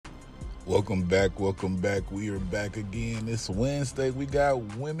Welcome back. Welcome back. We are back again. This Wednesday, we got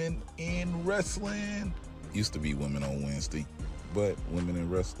women in wrestling. Used to be women on Wednesday, but women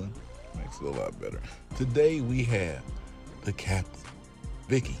in wrestling makes it a lot better. Today, we have the captain,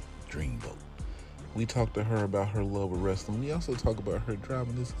 Vicky Dreamboat. We talked to her about her love of wrestling. We also talk about her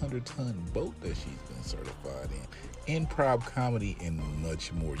driving this 100-ton boat that she's been certified in improv comedy, and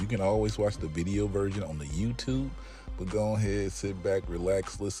much more. You can always watch the video version on the YouTube, but go ahead, sit back,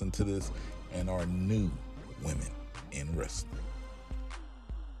 relax, listen to this and our new women in wrestling.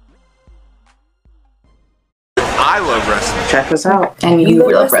 I love wrestling. Check us out. And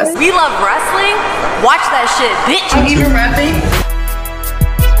you love wrestling? We love wrestling? Watch that shit, bitch. Are you even rapping?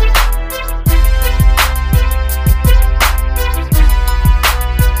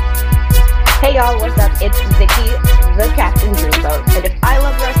 Hey y'all, what's up? It's Vicky, the Captain Dreamboat. And if I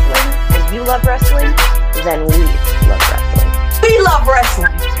love wrestling and you love wrestling, then we love wrestling. We love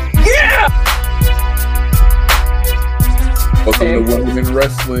wrestling. Yeah! Welcome to Women in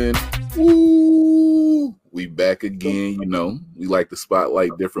Wrestling. Woo! We back again. You know, we like to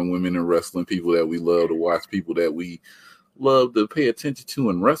spotlight different women in wrestling, people that we love to watch, people that we love to pay attention to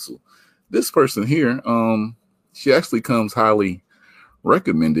and wrestle. This person here, she actually comes highly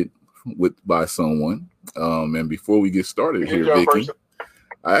recommended by someone. And before we get started here, Vicky,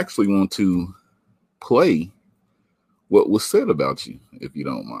 I actually want to play what was said about you, if you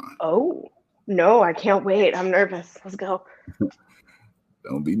don't mind. Oh, no, I can't wait. I'm nervous. Let's go.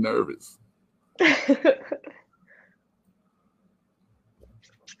 Don't be nervous.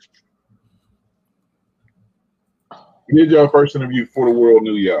 Here's your first interview for the world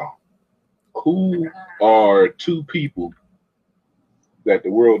knew y'all. Who are two people that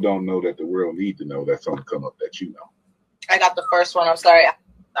the world don't know that the world need to know that's on the come up that you know? I got the first one. I'm sorry.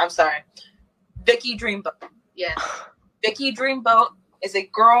 Vicky Dreamboat. Yeah. Vicky Dreamboat is a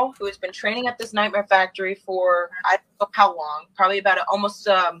girl who has been training at this Nightmare Factory for I don't know how long, probably about almost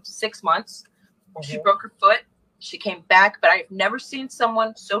 6 months. She broke her foot. She came back, but I've never seen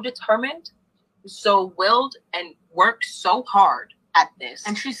someone so determined, so willed, and work so hard at this.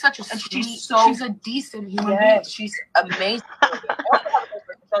 And she's such a sweet, she's a decent human being. Yes, she's amazing.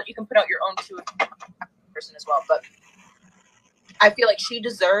 You can put out your own too person as well, but I feel like she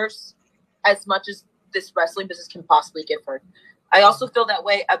deserves as much as this wrestling business can possibly give her. I also feel that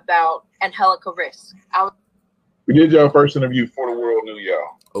way about Angelica Risk. We did your first interview for the world knew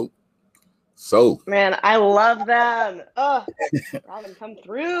y'all. Oh, so Man, I love them. Oh, Robin, come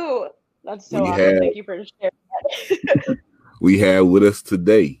through. That's so awesome. Thank you for sharing that. we have with us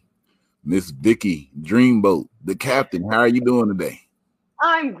today Miss Vicky Dreamboat, the captain. How are you doing today?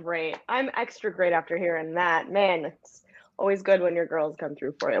 I'm great. I'm extra great after hearing that. Man, it's always good when your girls come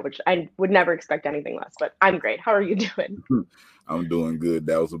through for you, which I would never expect anything less, but I'm great. How are you doing? I'm doing good.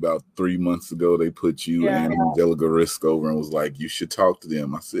 That was about 3 months ago. They put you and Angelica Risk over and was like, you should talk to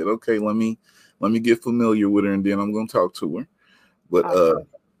them. I said, okay, let me get familiar with her and then I'm going to talk to her. But awesome.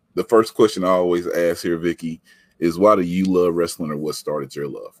 The first question I always ask here, Vicky, is why do you love wrestling, or what started your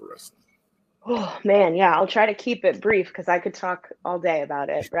love for wrestling? Oh, man, yeah. I'll try to keep it brief because I could talk all day about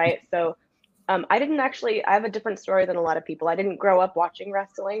it, right? So I have a different story than a lot of people. I didn't grow up watching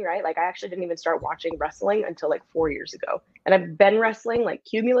wrestling, right? Like I actually didn't even start watching wrestling until like 4 years ago. And I've been wrestling like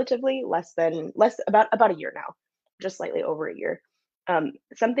cumulatively about a year now, just slightly over a year.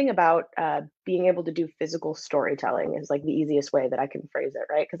 Something about being able to do physical storytelling is like the easiest way that I can phrase it,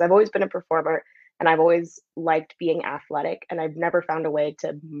 right? Because I've always been a performer and I've always liked being athletic, and I've never found a way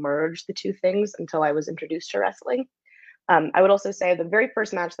to merge the two things until I was introduced to wrestling. I would also say the very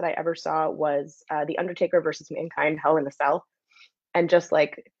first match that I ever saw was The Undertaker versus Mankind, Hell in a Cell. And just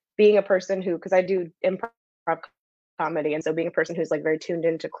like being a person who, because I do improv comedy, and so being a person who's like very tuned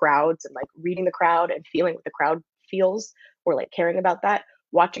into crowds and like reading the crowd and feeling what the crowd feels, or like caring about that,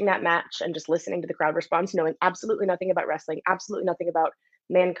 watching that match and just listening to the crowd response, knowing absolutely nothing about wrestling, absolutely nothing about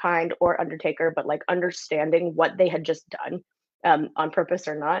Mankind or Undertaker, but like understanding what they had just done on purpose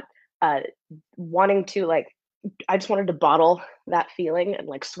or not, wanting to like, I just wanted to bottle that feeling and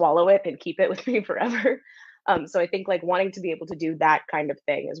like swallow it and keep it with me forever. So I think like wanting to be able to do that kind of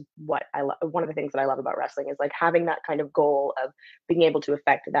thing is what I love. One of the things that I love about wrestling is like having that kind of goal of being able to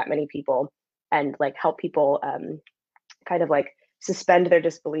affect that many people and like help people kind of like suspend their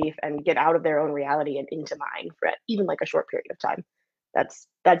disbelief and get out of their own reality and into mine for even like a short period of time. That's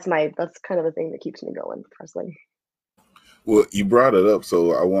kind of the thing that keeps me going with wrestling. Well, you brought it up,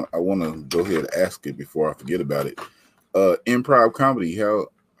 so I want to go ahead and ask it before I forget about it. Improv comedy.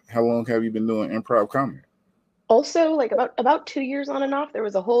 How long have you been doing improv comedy? Also, like about 2 years on and off. There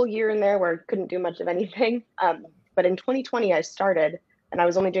was a whole year in there where I couldn't do much of anything. But in 2020, I started and I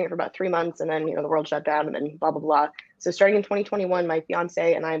was only doing it for about 3 months, and then the world shut down, and then blah blah blah. So starting in 2021, my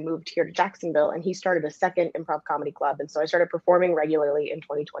fiance and I moved here to Jacksonville, and he started a second improv comedy club, and so I started performing regularly in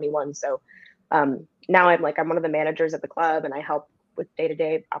 2021. So now I'm one of the managers at the club, and I help with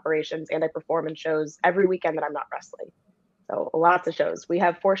day-to-day operations, and I perform in shows every weekend that I'm not wrestling. So lots of shows. We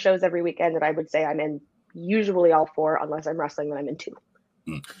have 4 shows every weekend that I would say I'm in. Usually all 4, unless I'm wrestling, then I'm in 2.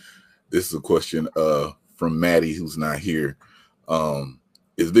 This is a question from Maddie, who's not here.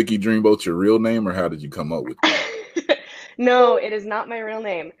 Is Vicky Dreamboat your real name, or how did you come up with it? No, it is not my real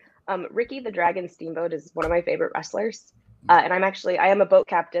name. Ricky the Dragon Steamboat is one of my favorite wrestlers. And I am a boat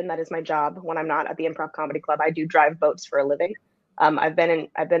captain. That is my job when I'm not at the Improv Comedy Club. I do drive boats for a living. I've been in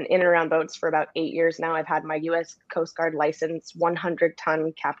and around boats for about 8 years now. I've had my U.S. Coast Guard license,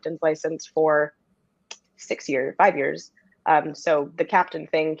 100-ton captain's license for 5 years. So the captain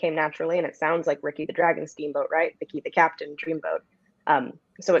thing came naturally, and it sounds like Ricky the Dragon Steamboat, right? Vicky the Captain Dreamboat.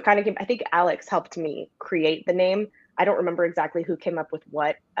 So it kind of came, I think Alex helped me create the name. I don't remember exactly who came up with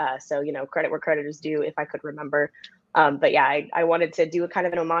what. So, credit where credit is due if I could remember. But yeah, I wanted to do a kind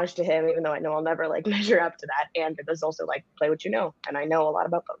of an homage to him, even though I know I'll never measure up to that. And it was also play what you know. And I know a lot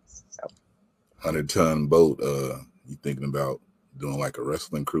about boats. So 100-ton boat. You thinking about doing a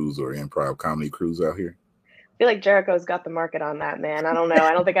wrestling cruise or improv comedy cruise out here? I feel like Jericho's got the market on that, man. I don't know.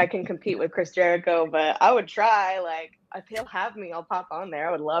 I don't think I can compete with Chris Jericho, but I would try. If he'll have me, I'll pop on there.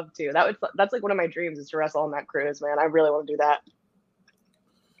 I would love to. That's one of my dreams is to wrestle on that cruise, man. I really want to do that.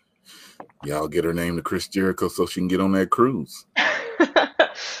 Y'all get her name to Chris Jericho so she can get on that cruise.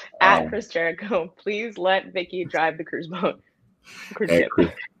 At Chris Jericho, please let Vicky drive the cruise boat.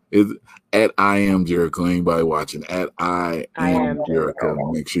 At I am Jericho. Anybody watching? At I am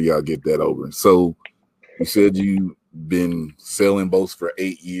Jericho. Make sure y'all get that over. So you said you've been selling boats for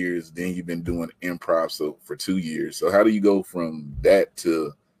 8 years, then you've been doing improv for 2 years. So how do you go from that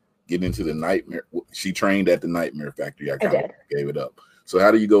to get into the Nightmare? She trained at the Nightmare Factory. I kind of gave it up. So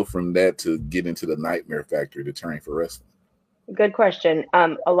how do you go from that to get into the Nightmare Factory to train for wrestling? Good question.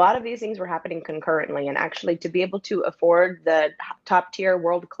 A lot of these things were happening concurrently, and actually to be able to afford the top tier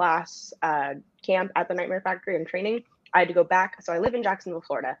world class camp at the Nightmare Factory and training, I had to go back. So I live in Jacksonville,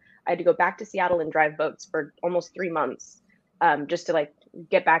 Florida. I had to go back to Seattle and drive boats for almost 3 months just to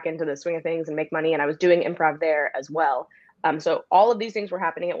get back into the swing of things and make money. And I was doing improv there as well. So all of these things were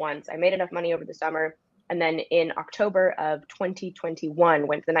happening at once. I made enough money over the summer. And then in October of 2021,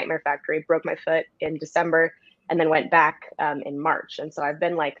 went to the Nightmare Factory, broke my foot in December, and then went back in March. And so I've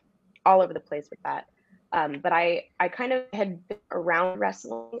been all over the place with that. But I kind of had been around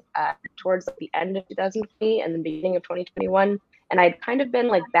wrestling towards the end of 2020 and the beginning of 2021. And I'd kind of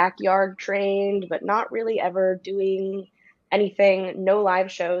been backyard trained, but not really ever doing anything, no live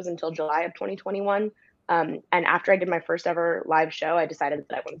shows until July of 2021. And after I did my first ever live show, I decided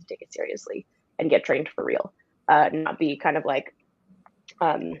that I wanted to take it seriously and get trained for real, not be kind of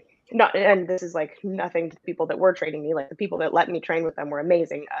not, and this is nothing to the people that were training me. The people that let me train with them were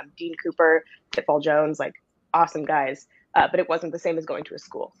amazing. Dean Cooper, Pitfall Jones, awesome guys. But it wasn't the same as going to a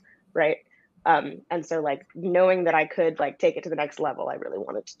school, right? And so knowing that I could take it to the next level, I really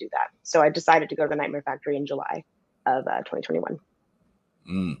wanted to do that. So I decided to go to the Nightmare Factory in July of 2021.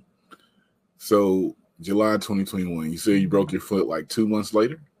 So July 2021, you say you broke your foot 2 months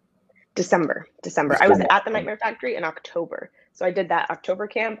later? December. I was at the Nightmare Factory in October. So I did that October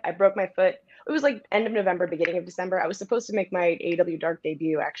camp. I broke my foot. It was end of November, beginning of December. I was supposed to make my AEW Dark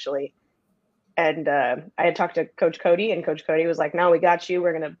debut, actually. And I had talked to Coach Cody, and Coach Cody was like, no, we got you.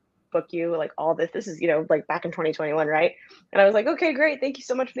 We're going to book you all this. This is, back in 2021, right? And I was like, okay, great. Thank you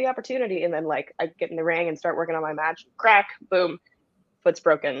so much for the opportunity. And then I get in the ring and start working on my match. Crack, boom, foot's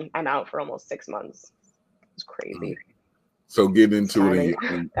broken. I'm out for almost 6 months. It was crazy. So get into it.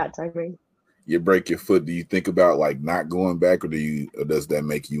 Bad timing. You break your foot. Do you think about not going back, or does that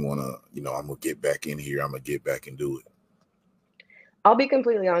make you want to, I'm going to get back in here. I'm going to get back and do it? I'll be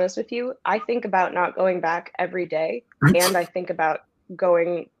completely honest with you. I think about not going back every day. And I think about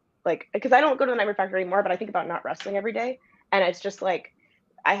going because I don't go to the Nightmare Factory anymore, but I think about not wrestling every day. And it's just I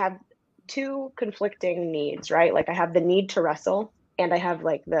have 2 conflicting needs, right? I have the need to wrestle, and I have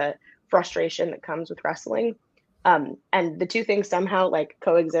the frustration that comes with wrestling. And the 2 things somehow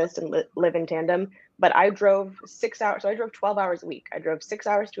coexist and live in tandem. But I drove 6 hours. So I drove 12 hours a week. I drove 6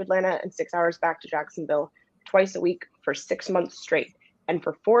 hours to Atlanta and 6 hours back to Jacksonville twice a week for 6 months straight. And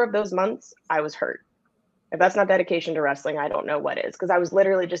for 4 of those months, I was hurt. If that's not dedication to wrestling, I don't know what is, because I was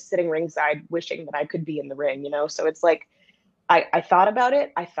literally just sitting ringside wishing that I could be in the ring, So it's I thought about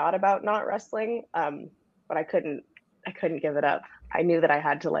it. I thought about not wrestling, but I couldn't give it up. I knew that I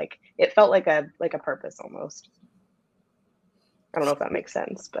had to it felt like a purpose almost. I don't know if that makes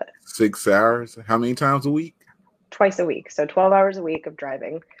sense, but 6 hours. How many times a week? twice a week. So 12 hours a week of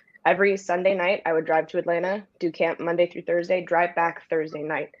driving. Every Sunday night, I would drive to Atlanta, do camp Monday through Thursday, drive back Thursday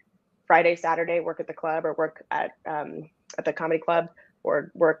night. Friday, Saturday, work at the club or work at the comedy club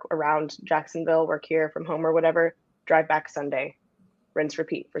or work around Jacksonville, work here from home or whatever, drive back Sunday, rinse,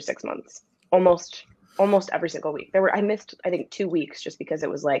 repeat for 6 months. Almost every single week. I missed, I think, 2 weeks just because it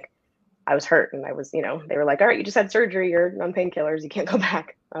was like, I was hurt and I was, they were like, all right, you just had surgery. You're on painkillers. You can't go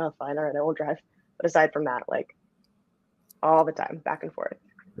back. Oh, fine. All right. I won't drive. But aside from that, like all the time, back and forth.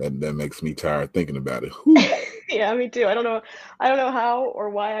 That makes me tired thinking about it. Yeah, me too. I don't know how or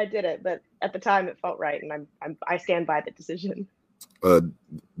why I did it, but at the time it felt right, and I stand by the decision.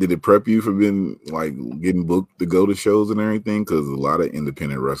 Did it prep you for being like getting booked to go to shows and everything? Because a lot of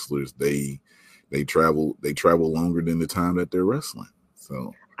independent wrestlers they travel longer than the time that they're wrestling.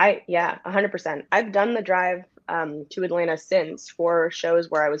 So 100%. I've done the drive to Atlanta since for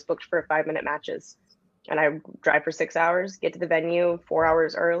shows where I was booked for 5-minute matches. And I drive for 6 hours, get to the venue 4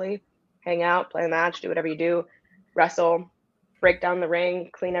 hours early, hang out, play a match, do whatever you do, wrestle, break down the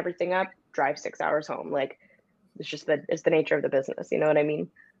ring, clean everything up, drive 6 hours home. Like it's the nature of the business. You know what I mean?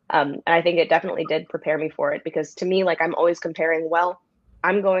 And I think it definitely did prepare me for it because to me, like I'm always comparing, well,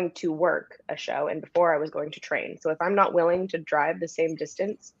 I'm going to work a show and before I was going to train. So if I'm not willing to drive the same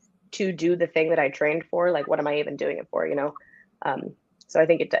distance to do the thing that I trained for, like what am I even doing it for? So I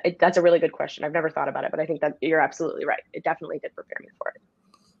think that's a really good question. I've never thought about it, but I think that you're absolutely right. It definitely did prepare me for it.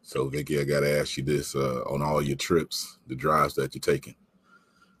 So Vicky, I got to ask you this, on all your trips, the drives that you're taking,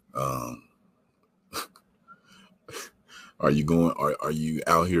 are you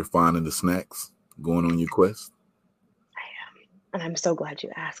out here finding the snacks, going on your quest? I am. And I'm so glad you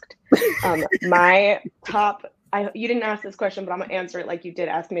asked. My top, you didn't ask this question, but I'm gonna answer it like you did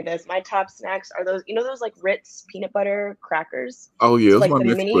ask me this. My top snacks are those, those like Ritz peanut butter crackers. Oh yeah, that's like my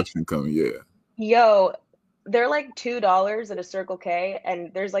next question coming. Yeah. Yo, they're like $2 at a Circle K, and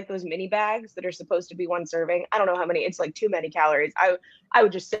there's like those mini bags that are supposed to be one serving. I don't know how many. It's like too many calories. I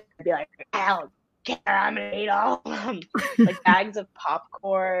would just sit and be like, I don't care. I'm gonna eat all of them. Like bags of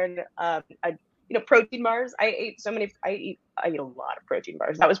popcorn. Protein bars. I eat a lot of protein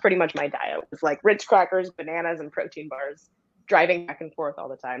bars. That was pretty much my diet. It was like Ritz crackers, bananas, and protein bars, driving back and forth all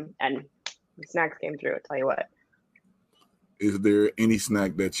the time. And the snacks came through, I tell you what. Is there any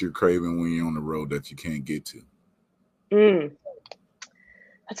snack that you're craving when you're on the road that you can't get to?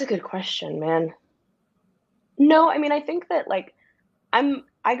 That's a good question, man. No, I mean, I think that like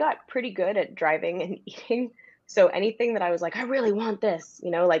I got pretty good at driving and eating. So anything that I was like, I really want this,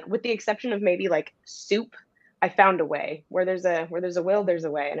 like with the exception of maybe like soup, I found a way. Where there's a will, there's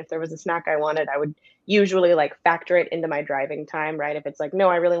a way. And if there was a snack I wanted, I would usually like factor it into my driving time, right? If it's like, no,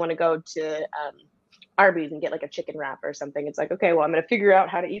 I really want to go to Arby's and get like a chicken wrap or something. It's like, okay, well, I'm going to figure out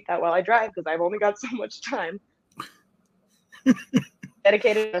how to eat that while I drive because I've only got so much time.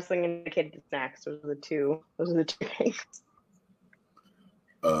 Dedicated to wrestling and dedicated to snacks. Those are the two things.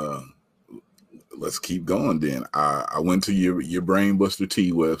 Let's keep going then. I went to your Brainbuster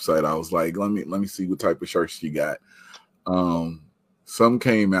Tee website. I was like, let me see what type of shirts you got. Some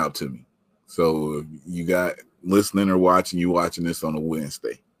came out to me. So you got listening or watching this on a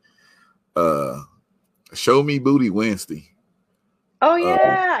Wednesday. Show Me Booty Wednesday. Oh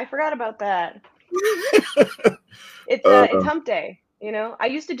yeah, I forgot about that. It's hump day. I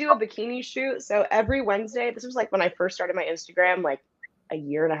used to do a bikini shoot. So every Wednesday, this was like when I first started my Instagram, like a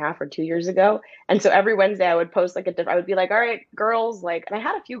year and a half or 2 years ago. And so every Wednesday I would post I would be like, all right, girls, and I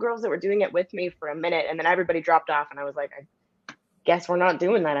had a few girls that were doing it with me for a minute and then everybody dropped off. And I was like, I guess we're not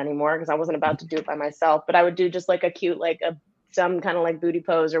doing that anymore because I wasn't about to do it by myself, but I would do just like a cute, some kind of like booty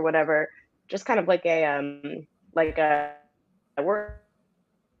pose or whatever. Just kind of like we're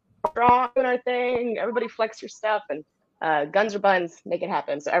strong doing our thing. Everybody flex your stuff and guns or buns, make it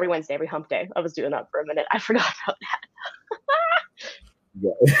happen. So every Wednesday, every hump day, I was doing that for a minute. I forgot about that.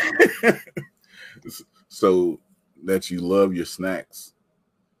 So that you love your snacks.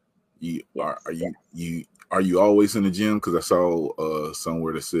 Are you always in the gym? Because I saw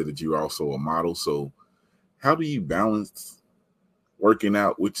somewhere that said that you're also a model. So how do you balance working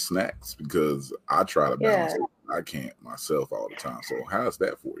out with snacks? Because I try to balance it. I can't myself all the time. So how's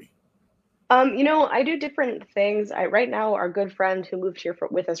that for you? I do different things. Right now, our good friend who moved here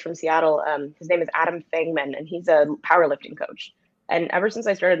with us from Seattle, his name is Adam Fangman, and he's a powerlifting coach. And ever since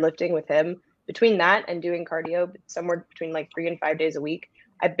I started lifting with him, between that and doing cardio, somewhere between like 3 and 5 days a week,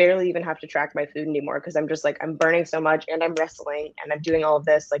 I barely even have to track my food anymore because I'm just like, I'm burning so much and I'm wrestling and I'm doing all of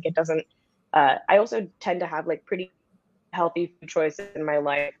this. Like it doesn't, I also tend to have like pretty healthy food choices in my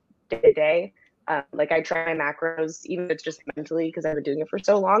life day to day. Like I try my macros, even if it's just mentally because I've been doing it for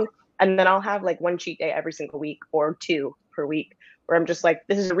so long. And then I'll have like one cheat day every single week or 2 per week where I'm just like,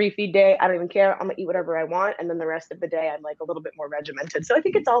 this is a refeed day. I don't even care. I'm gonna eat whatever I want. And then the rest of the day, I'm like a little bit more regimented. So I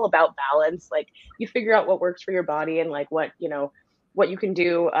think it's all about balance. Like you figure out what works for your body and like what you can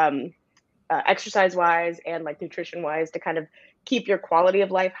do exercise wise and like nutrition wise to kind of keep your quality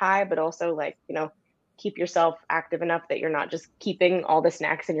of life high, but also like, keep yourself active enough that you're not just keeping all the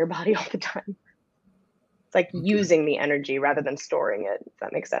snacks in your body all the time. It's like using the energy rather than storing it, if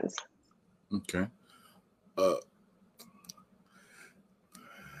that makes sense. Okay.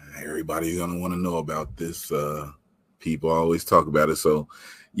 Everybody's gonna want to know about this. People always talk about it. So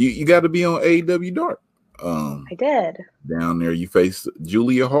you got to be on AEW Dark. I did. Down there, you faced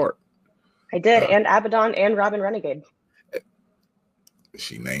Julia Hart. I did, and Abaddon and Robin Renegade.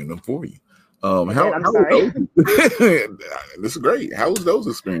 She named them for you. I'm sorry. This is great. How was those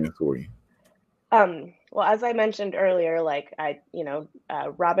experiences for you? Well, as I mentioned earlier, like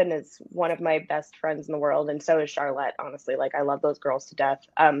Robin is one of my best friends in the world, and so is Charlotte. Honestly, like I love those girls to death.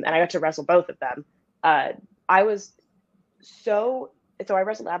 And I got to wrestle both of them. I wrestled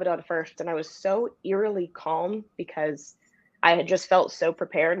Abaddon first, and I was so eerily calm because I had just felt so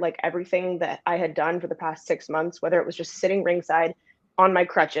prepared. Like everything that I had done for the past 6 months, whether it was just sitting ringside on my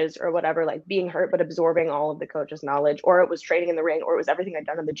crutches or whatever, like being hurt but absorbing all of the coach's knowledge, or it was training in the ring, or it was everything I'd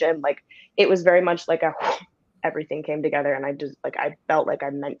done in the gym. Like it was very much like everything came together, and I felt like I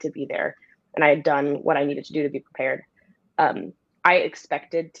meant to be there, and I had done what I needed to do to be prepared. I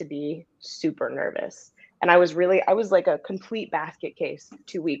expected to be super nervous, and I was like a complete basket case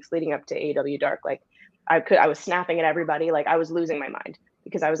 2 weeks leading up to AEW Dark. Like I was snapping at everybody, like I was losing my mind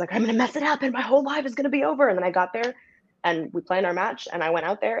because I was like, I'm gonna mess it up and my whole life is gonna be over. And then I got there and we planned our match, and I went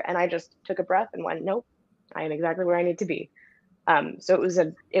out there and I just took a breath and went, nope, I am exactly where I need to be. So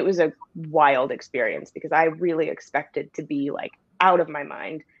it was a wild experience because I really expected to be like out of my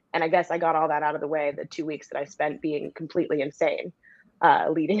mind. And I guess I got all that out of the way the 2 weeks that I spent being completely insane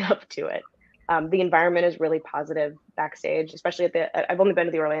leading up to it. The environment is really positive backstage, especially I've only been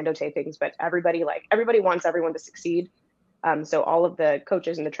to the Orlando tapings, but everybody wants everyone to succeed. So all of the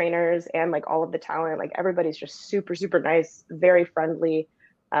coaches and the trainers and like all of the talent, like everybody's just super, super nice, very friendly.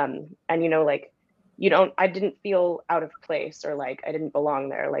 And I didn't feel out of place or like I didn't belong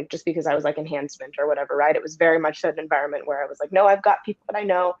there, like just because I was like enhancement or whatever, right? It was very much an environment where I was like, no, I've got people that I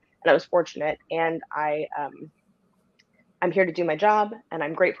know, and I was fortunate, and I'm here to do my job, and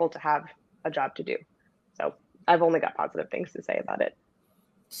I'm grateful to have a job to do. So I've only got positive things to say about it.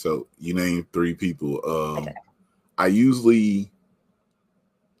 So you named 3 people. Okay. I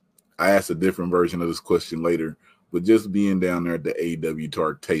ask a different version of this question later, but just being down there at the AEW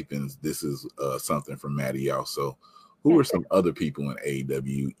Dark tapings, this is something from Maddie also. Who are some other people in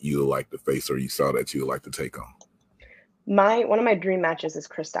AEW you would like to face or you saw that you would like to take on? One of my dream matches is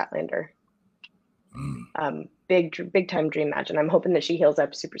Chris Statlander. Big time dream match, and I'm hoping that she heals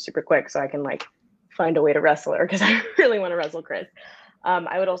up super, super quick so I can like find a way to wrestle her because I really want to wrestle Chris.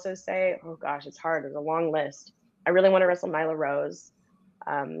 I would also say, oh gosh, it's hard. There's a long list. I really want to wrestle Nyla Rose.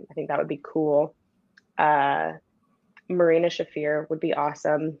 I think that would be cool. Marina Shafir would be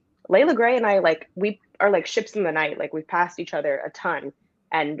awesome. Layla Gray and I, like, we are like ships in the night. Like we've passed each other a ton,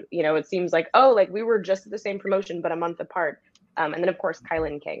 and it seems like we were just at the same promotion but a month apart. And then of course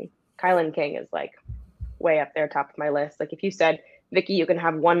Kylan King. Kylan King is like way up there, top of my list. Like if you said, Vicky, you can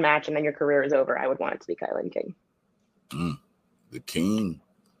have one match and then your career is over, I would want it to be Kylan King. The King.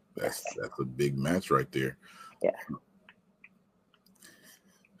 That's a big match right there. Yeah.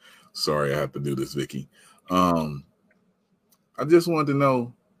 Sorry, I have to do this, Vicky. I just wanted to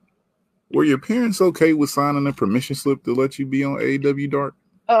know, were your parents okay with signing a permission slip to let you be on AEW Dark?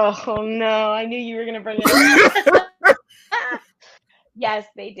 Oh no, I knew you were gonna bring it up. Yes,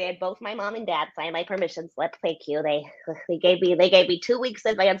 they did. Both my mom and dad signed my permission slip. Thank you. They gave me 2 weeks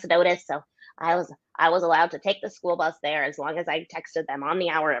advance notice, so I was allowed to take the school bus there as long as I texted them on the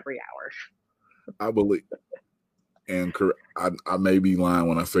hour every hour. I believe, and I may be lying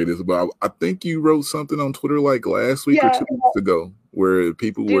when I say this, but I think you wrote something on Twitter like last week or 2 weeks ago where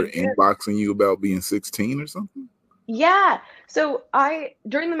people were inboxing you about being 16 or something. Yeah. So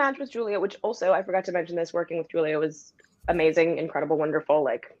during the match with Julia, which also I forgot to mention this, working with Julia was amazing, incredible, wonderful,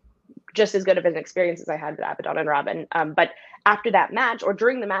 like just as good of an experience as I had with Abaddon and Robin. But after that match, or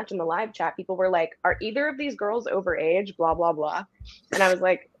during the match in the live chat, people were like, are either of these girls over age? Blah, blah, blah. And I was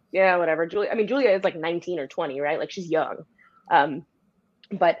like, yeah, whatever. Julia is like 19 or 20, right? Like she's young.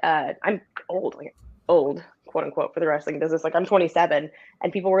 But I'm old, quote unquote, for the wrestling business. Like I'm 27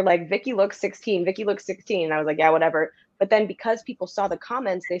 and people were like, Vicky looks 16, Vicky looks 16. And I was like, yeah, whatever. But then because people saw the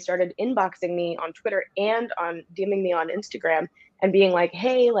comments, they started inboxing me on Twitter and on DMing me on Instagram and being like,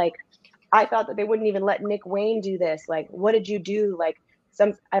 hey, like, I thought that they wouldn't even let Nick Wayne do this. Like, what did you do? Like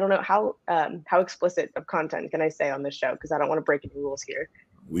I don't know how explicit of content can I say on this show? Because I don't want to break any rules here.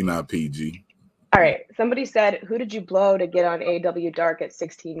 We not PG. All right. Somebody said, who did you blow to get on AW Dark at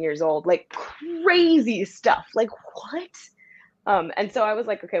 16 years old? Like crazy stuff. Like what? And so I was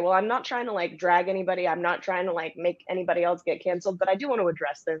like, okay, well, I'm not trying to like drag anybody. I'm not trying to like make anybody else get canceled, but I do want to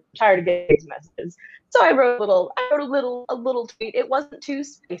address this. I'm tired of getting these messages. So I wrote a little tweet. It wasn't too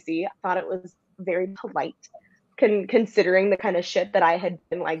spicy. I thought it was very polite, considering the kind of shit that I had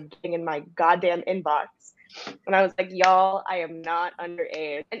been like getting in my goddamn inbox. And I was like, y'all, I am not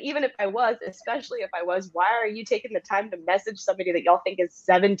underage. And even if I was, especially if I was, why are you taking the time to message somebody that y'all think is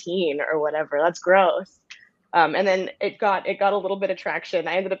 17 or whatever? That's gross. And then it got a little bit of traction.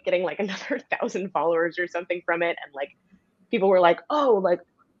 I ended up getting like another 1,000 followers or something from it. And like people were like, oh, like,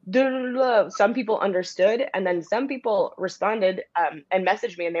 duh, duh, duh. Some people understood. And then some people responded and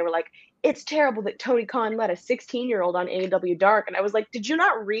messaged me and they were like, it's terrible that Tony Khan let a 16-year-old on AEW Dark. And I was like, did you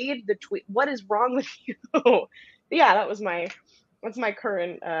not read the tweet? What is wrong with you? Yeah, that's my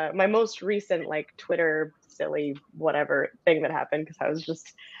current, my most recent like Twitter silly whatever thing that happened. Cause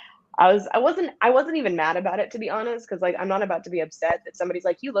I wasn't even mad about it, to be honest. Cause like, I'm not about to be upset that somebody's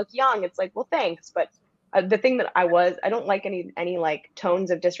like, you look young. It's like, well, thanks. But the thing that I don't like any like tones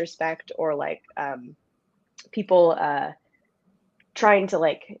of disrespect or like people trying to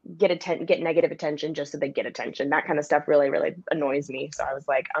like get negative attention just so they get attention. That kind of stuff really, really annoys me. So I was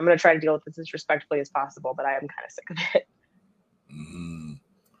like, I'm going to try to deal with this as respectfully as possible, but I am kind of sick of it.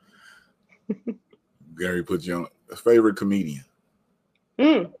 Mm-hmm. Gary put you on a favorite comedian.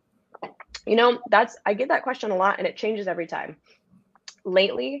 You know, I get that question a lot and it changes every time.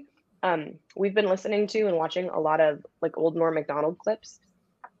 Lately, we've been listening to and watching a lot of like old Norm Macdonald clips.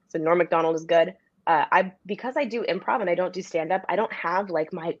 So Norm Macdonald is good. Because I do improv and I don't do stand-up, I don't have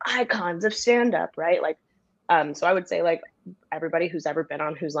like my icons of stand-up, right? Like, so I would say like everybody who's ever been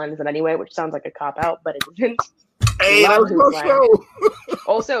on Whose Line Is It Anyway, which sounds like a cop-out, but it isn't. Hey, that was my show.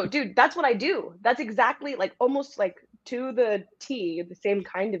 Also, dude, that's what I do. That's exactly like almost like to the T, the same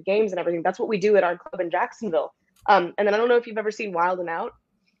kind of games and everything. That's what we do at our club in Jacksonville. And then I don't know if you've ever seen Wild and Out.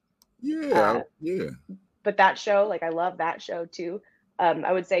 Yeah. But that show, like I love that show too.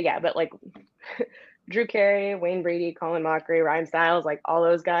 I would say, yeah, but like Drew Carey, Wayne Brady, Colin Mockery, Ryan Stiles, like all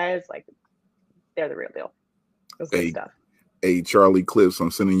those guys, like they're the real deal. That's good stuff. Hey, Charlie Clips,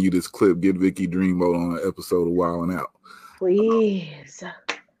 I'm sending you this clip. Get Vicky Dreamboat on an episode of Wild and Out. Please.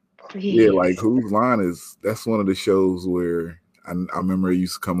 Yeah, like Whose Line Is, that's one of the shows where I remember it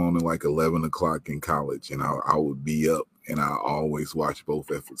used to come on at like 11 o'clock in college, and I would be up and I always watch both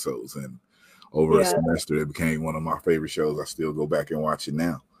episodes. And over a semester, it became one of my favorite shows. I still go back and watch it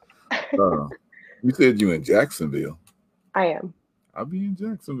now. You said you in Jacksonville. I am. I'll be in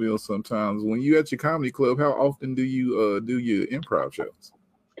Jacksonville sometimes. When you at your comedy club, how often do you do your improv shows?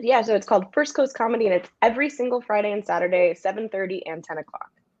 Yeah, so it's called First Coast Comedy, and it's every single Friday and Saturday, 7:30 and 10 o'clock.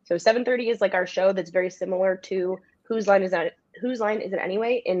 So 7:30 is like our show that's very similar to Whose Line Is It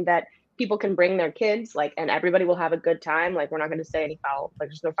Anyway, in that people can bring their kids, like, and everybody will have a good time. Like, we're not going to say any foul, like,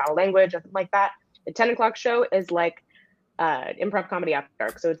 there's no foul language, nothing like that. The 10 o'clock show is like improv comedy after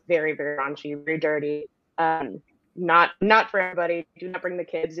dark, so it's very, very raunchy, very dirty. Not for everybody. Do not bring the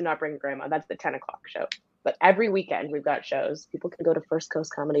kids. Do not bring grandma. That's the 10 o'clock show. But every weekend we've got shows. People can go to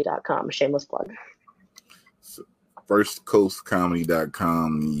firstcoastcomedy.com. Shameless plug. So,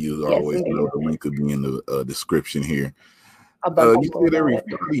 firstcoastcomedy.com. You always know the link will be in the description here. You said every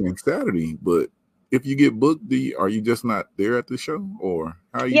Friday and Saturday, but if you get booked, are you just not there at the show, or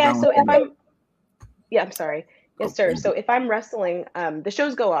how are you? Yeah. So I'm sorry. Yes, sir. So if I'm wrestling, the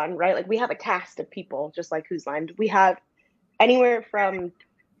shows go on, right? Like we have a cast of people, just like Whose Line. We have anywhere from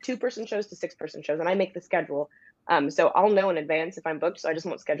 2-person shows to 6-person shows, and I make the schedule. So I'll know in advance if I'm booked, so I just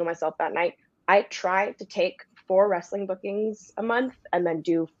won't schedule myself that night. I try to take 4 wrestling bookings a month and then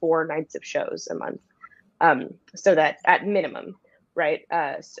do 4 nights of shows a month. So that at minimum, right,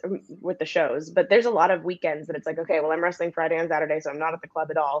 with the shows. But there's a lot of weekends that it's like, okay, well, I'm wrestling Friday and Saturday, so I'm not at the club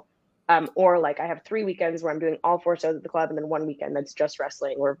at all. Or like I have 3 weekends where I'm doing all 4 shows at the club and then 1 weekend that's just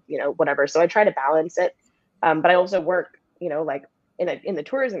wrestling or, whatever. So I try to balance it. But I also work, like in the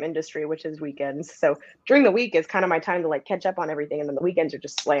tourism industry, which is weekends. So during the week is kind of my time to like catch up on everything. And then the weekends are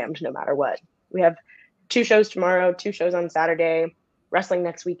just slammed no matter what. We have 2 shows tomorrow, 2 shows on Saturday, wrestling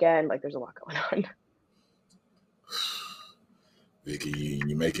next weekend. Like there's a lot going on. Vicky,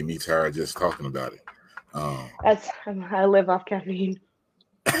 you're making me tired just talking about it. I live off caffeine.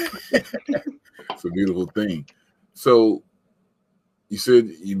 It's a beautiful thing. So you said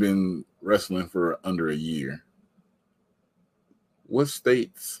you've been wrestling for under a year. What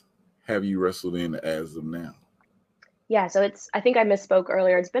states have you wrestled in as of now? Yeah, so I think I misspoke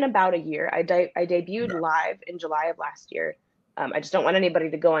earlier. It's been about a year. I debuted live in July of last year. I just don't want anybody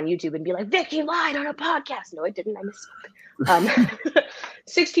to go on YouTube and be like, Vicky lied on a podcast. No, I didn't. I misspoke.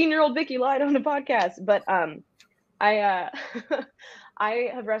 16-year-old Vicky lied on a podcast. But I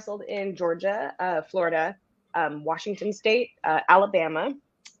have wrestled in Georgia, Florida, Washington State, Alabama.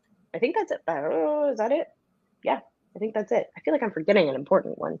 I think that's it. Is that it? Yeah, I think that's it. I feel like I'm forgetting an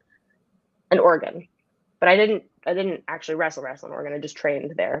important one. And Oregon. But I didn't actually wrestle in Oregon. I just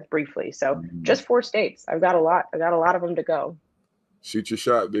trained there briefly. So just 4 states. I've got a lot of them to go. Shoot your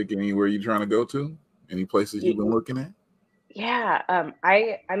shot, Vic. Anywhere you trying to go to? Any places you've been looking at? Yeah.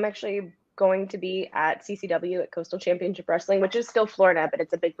 I'm actually going to be at CCW at Coastal Championship Wrestling, which is still Florida, but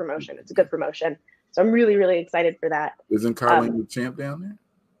it's a big promotion. It's a good promotion. So I'm really, really excited for that. Isn't Colleen the champ down there?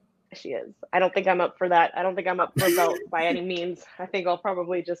 She is. I don't think I'm up for that. I don't think I'm up for a belt by any means. I think I'll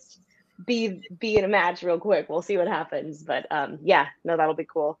probably just be in a match real quick. We'll see what happens. But yeah, no, that'll be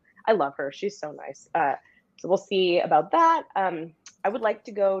cool. I love her. She's so nice. So we'll see about that. I would like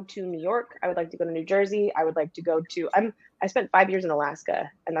to go to New York. I would like to go to New Jersey. I would like to go to I spent 5 years in Alaska,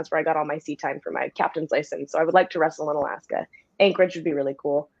 and that's where I got all my sea time for my captain's license. So I would like to wrestle in Alaska. Anchorage would be really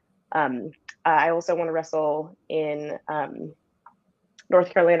cool. I also want to wrestle in North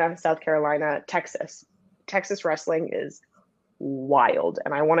Carolina, South Carolina, Texas. Texas wrestling is wild,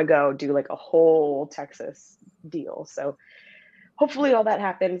 and I want to go do like a whole Texas deal. So hopefully all that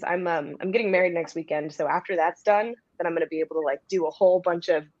happens. I'm getting married next weekend, so after that's done, then I'm going to be able to like do a whole bunch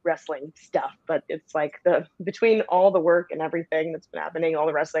of wrestling stuff. But it's like between all the work and everything that's been happening, all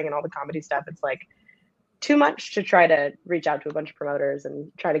the wrestling and all the comedy stuff, it's like too much to try to reach out to a bunch of promoters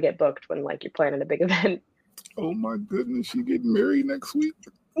and try to get booked when like you're planning a big event. Oh my goodness, you getting married next week?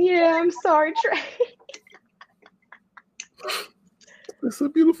 Yeah, I'm sorry, Trey. It's a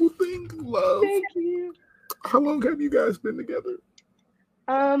beautiful thing, love. Thank you. How long have you guys been together?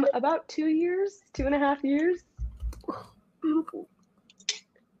 About 2 years, 2.5 years. Beautiful.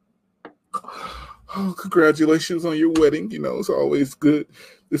 Oh, congratulations on your wedding. You know, it's always good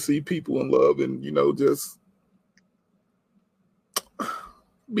to see people in love and, you know, just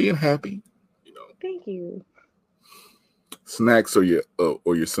being happy. You know. Thank you. Snacks or your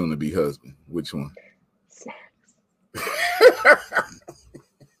soon-to-be husband? Which one? Snacks.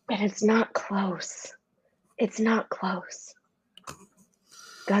 And it's not close. It's not close.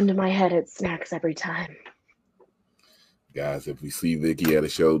 Gun to my head, it's Snacks every time. Guys, if we see Vicky at a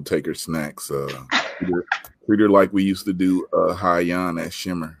show, take her snacks. Treat her like we used to do High-On at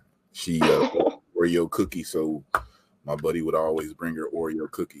Shimmer. She Oreo cookie, so my buddy would always bring her Oreo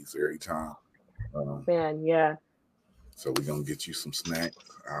cookies every time. Man, yeah. So we're gonna get you some snacks.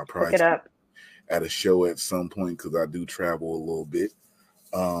 I'll probably Look it up at a show at some point because I do travel a little bit.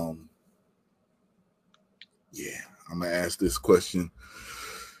 Yeah, I'm gonna ask this question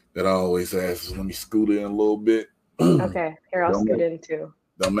that I always ask. Let me scoot in a little bit. Okay, here I'll scoot in too.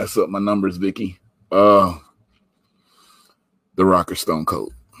 Don't mess up my numbers, Vicky. The Rock or Stone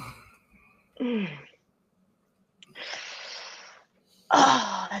Cold?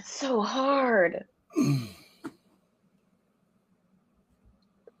 Oh, that's so hard.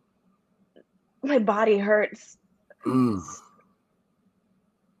 My body hurts. I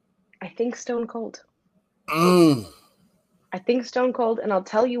think Stone Cold. I think Stone Cold, and I'll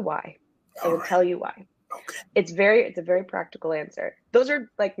tell you why. I will tell you why. Okay. It's a very practical answer. Those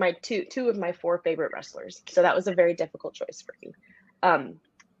are like my two of my 4 favorite wrestlers. So that was a very difficult choice for me.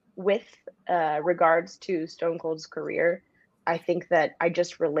 With regards to Stone Cold's career, I think that I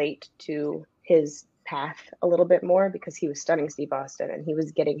just relate to his path a little bit more because he was stunning Steve Austin and he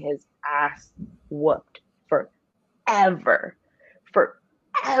was getting his ass whooped forever.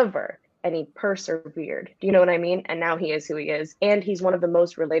 And he persevered. Do you know what I mean? And now he is who he is. And he's one of the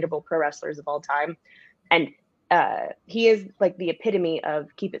most relatable pro wrestlers of all time. And he is like the epitome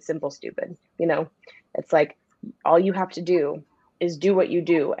of keep it simple, stupid. You know, it's like all you have to do is do what you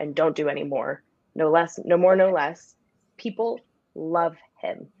do and don't do any more. No less, no more, no less. People love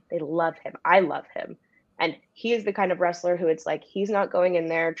him. They love him. I love him. And he is the kind of wrestler who it's like, he's not going in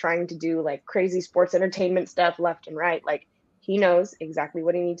there trying to do like crazy sports entertainment stuff left and right. Like he knows exactly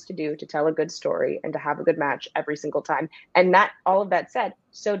what he needs to do to tell a good story and to have a good match every single time. And that, all of that said,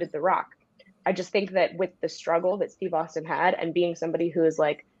 so did The Rock. I just think that with the struggle that Steve Austin had and being somebody who is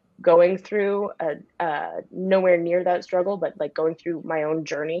like going through nowhere near that struggle, but like going through my own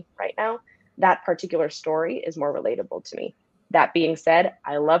journey right now, that particular story is more relatable to me. That being said,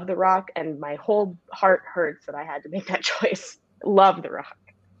 I love The Rock, and my whole heart hurts that I had to make that choice. Love The Rock.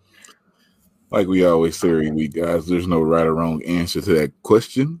 Like we always say every week, guys, there's no right or wrong answer to that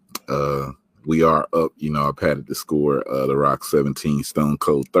question. We are up, I padded the score. The Rock 17, Stone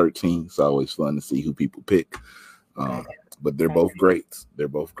Cold 13. It's always fun to see who people pick. But they're both greats. They're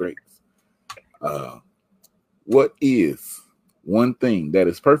both greats. What is one thing that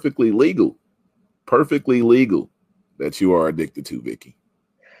is perfectly legal that you are addicted to, Vicky?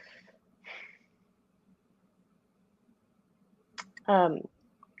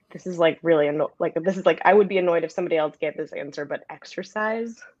 This is like really I would be annoyed if somebody else gave this answer, but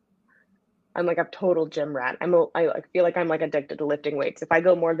exercise. I'm like a total gym rat. I feel like I'm like addicted to lifting weights. If I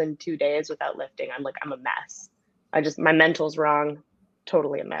go more than 2 days without lifting, I'm a mess. My mental's wrong,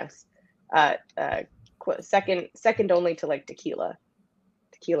 totally a mess. Second only to like tequila.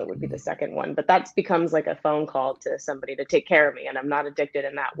 Tequila would be the second one, but that becomes like a phone call to somebody to take care of me, and I'm not addicted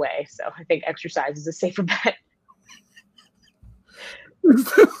in that way. So I think exercise is a safer bet.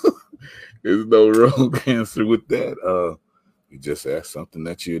 There's no wrong answer with that. You just asked something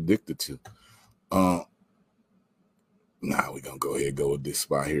that you're addicted to. We're gonna go ahead and go with this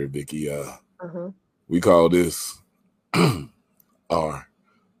spot here, Vicky. We call this our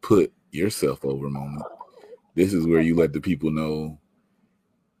put yourself over moment. This is where you let the people know,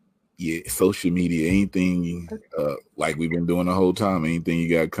 social media, anything like we've been doing the whole time, anything you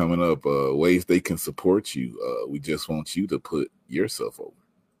got coming up, ways they can support you. We just want you to put yourself over.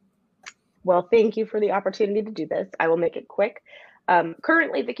 Well, thank you for the opportunity to do this. I will make it quick.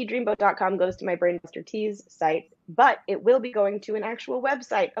 Currently, VickyDreamboat.com goes to my Brainbuster Tees site, but it will be going to an actual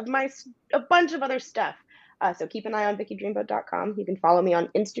website of a bunch of other stuff. So keep an eye on VickyDreamboat.com. You can follow me on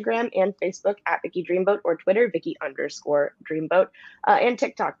Instagram and Facebook at VickyDreamboat, or Twitter, Vicky_Dreamboat, and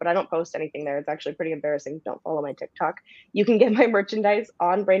TikTok, but I don't post anything there. It's actually pretty embarrassing. Don't follow my TikTok. You can get my merchandise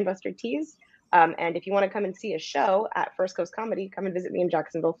on Brainbuster Tees. And if you want to come and see a show at First Coast Comedy, come and visit me in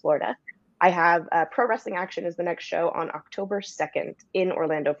Jacksonville, Florida. I have Pro Wrestling Action is the next show on October 2nd in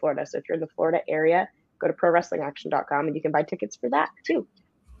Orlando, Florida. So if you're in the Florida area, go to ProWrestlingAction.com and you can buy tickets for that too.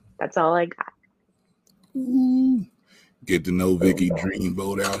 That's all I got. Get to know Vicky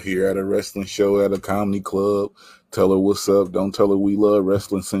Dreamboat out here at a wrestling show at a comedy club. Tell her what's up. Don't tell her we love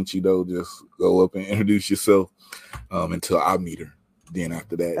wrestling sent you, though. Just go up and introduce yourself until I meet her. Then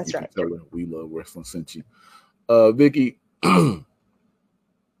after that, That's right. Can tell her we love wrestling sent you. Vicky,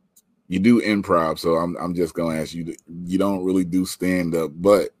 you do improv, so I'm just gonna ask you. You don't really do stand up,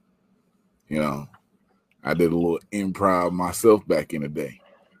 but I did a little improv myself back in the day.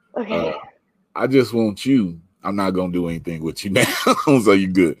 Okay. I just want you. I'm not gonna do anything with you now, so you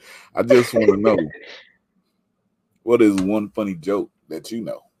good. I just want to know, what is one funny joke that you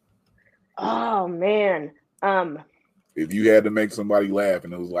know? Oh man. If you had to make somebody laugh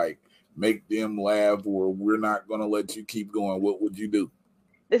and it was like, make them laugh, or we're not gonna let you keep going, what would you do?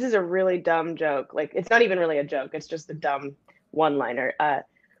 This is a really dumb joke. Like, it's not even really a joke. It's just a dumb one-liner.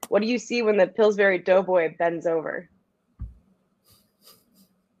 What do you see when the Pillsbury Doughboy bends over?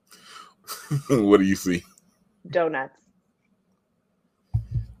 What do you see? Donuts.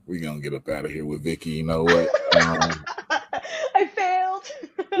 We're going to get up out of here with Vicky. You know what? I failed.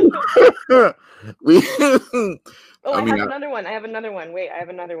 I have another one. Wait, I have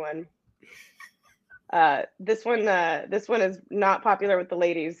another one. This one is not popular with the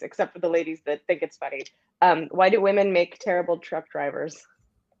ladies, except for the ladies that think it's funny. Why do women make terrible truck drivers?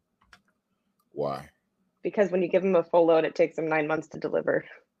 Why? Because when you give them a full load, it takes them 9 months to deliver.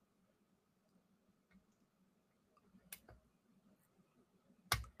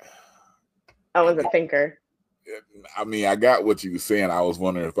 I was a thinker. I mean, I got what you were saying. I was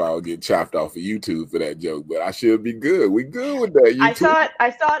wondering if I would get chopped off of YouTube for that joke, but I should be good. We good with that. I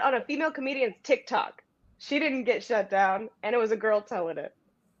saw it on a female comedian's TikTok. She didn't get shut down, and it was a girl telling it.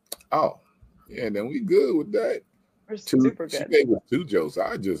 Oh, yeah, then we good with that. We're super good. She gave us 2 jokes.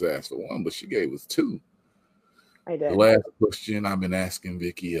 I just asked for 1, but she gave us 2. I did. The last question I've been asking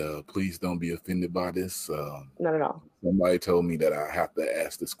Vicky, please don't be offended by this. Not at all. Somebody told me that I have to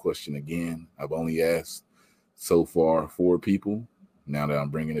ask this question again. I've only asked so far 4 people. Now that I'm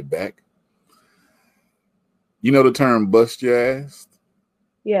bringing it back. You know the term bust your ass?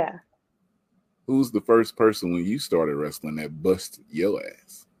 Yeah. Who's the first person when you started wrestling that bust your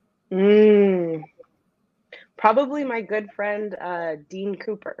ass? Probably my good friend Dean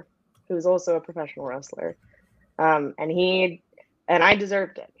Cooper, who's also a professional wrestler. And I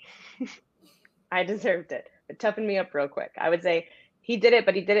deserved it. I deserved it. It toughened me up real quick. I would say he did it,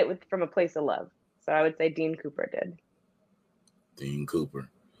 but he did it from a place of love. So I would say Dean Cooper did. Dean Cooper.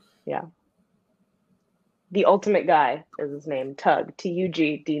 Yeah. The Ultimate Guy is his name. Tug,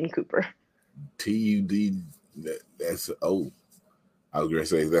 T-U-G, Dean Cooper. T-U-D, that's, oh, I was going to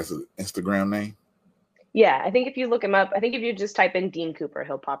say, that's an Instagram name? Yeah, I think if you look him up, I think if you just type in Dean Cooper,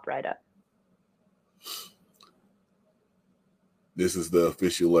 he'll pop right up. This is the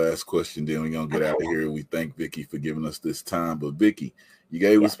official last question. Then we're going to get out of here. We thank Vicky for giving us this time. But Vicky, you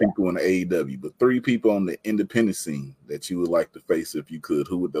gave us people in the AEW, but 3 people on the independent scene that you would like to face if you could.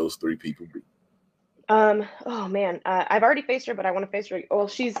 Who would those 3 people be? Oh man, I've already faced her, but I want to face her. Well,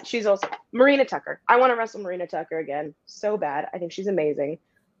 she's also Marina Tucker. I want to wrestle Marina Tucker again so bad. I think she's amazing.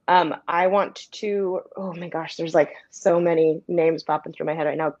 I want to, oh my gosh, there's like so many names popping through my head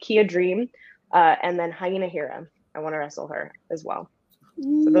right now. Kia Dream, and then Hyena Hira. I want to wrestle her as well.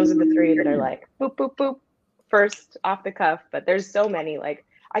 So those are the 3 that are like boop, boop, boop, first off the cuff, but there's so many, like,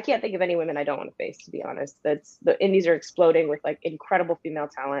 I can't think of any women I don't want to face, to be honest. That's the indies are exploding with like incredible female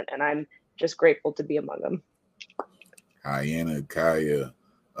talent, and I'm just grateful to be among them. Hyena, Kaya,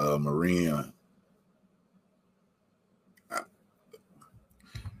 Marina.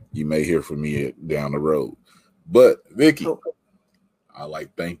 You may hear from me down the road. But Vicky, I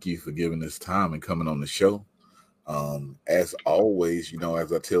like thank you for giving this time and coming on the show. As always, you know,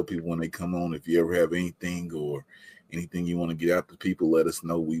 as I tell people when they come on, if you ever have anything or anything you want to get out to people, let us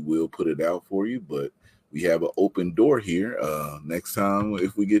know. We will put it out for you. But we have an open door here. Next time,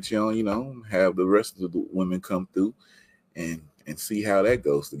 if we get you on, you know, have the rest of the women come through and see how that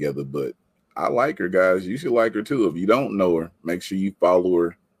goes together. But I like her, guys. You should like her too. If you don't know her, make sure you follow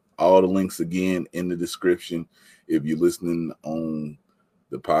her. All the links again in the description. If you're listening on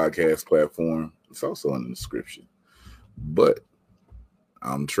the podcast platform, it's also in the description. But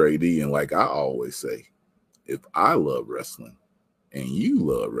I'm Trey D, and like I always say, if I love wrestling and you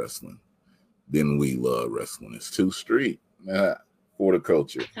love wrestling, then we love wrestling. It's 2 Street for the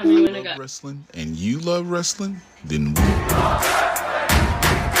culture. I love wrestling and you love wrestling, then we.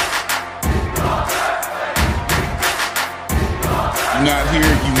 You're not here,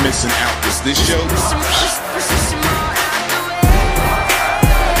 you missing out. This show.